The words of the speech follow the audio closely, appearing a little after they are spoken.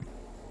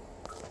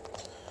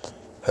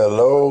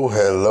Hello,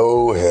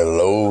 hello,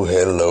 hello,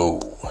 hello.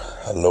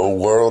 Hello,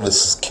 world.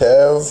 This is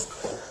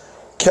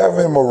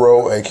Kevin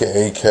Moreau,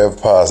 aka Kev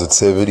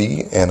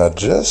Positivity, and I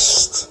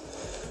just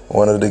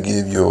wanted to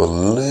give you a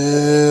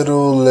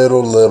little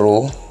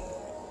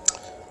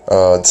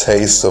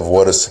taste of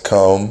what is to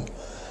come.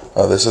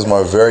 This is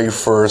my very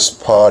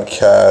first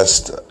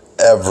podcast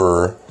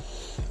ever,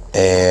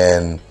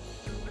 and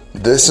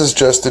this is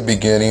just the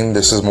beginning.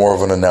 This is more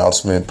of an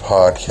announcement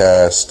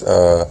podcast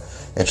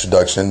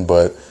introduction,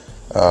 but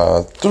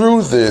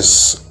through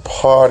this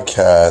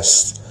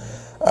podcast,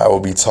 I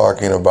will be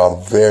talking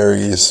about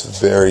various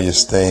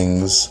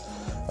things.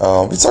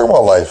 Be talking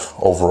about life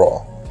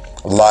overall,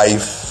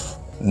 life,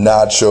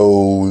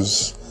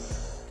 nachos,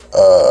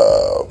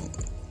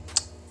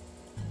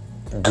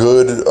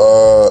 good.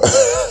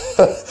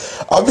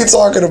 I'll be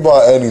talking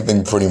about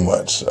anything pretty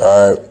much.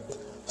 All right,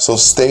 so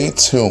stay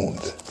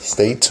tuned,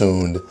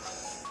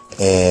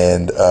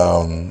 and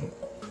I'm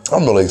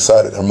really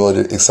excited. I'm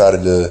really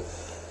excited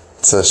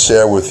to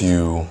share with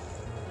you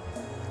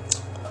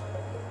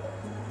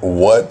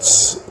what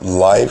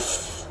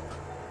life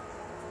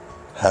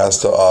has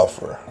to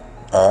offer.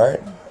 All right,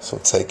 so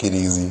take it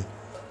easy,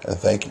 and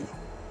thank you.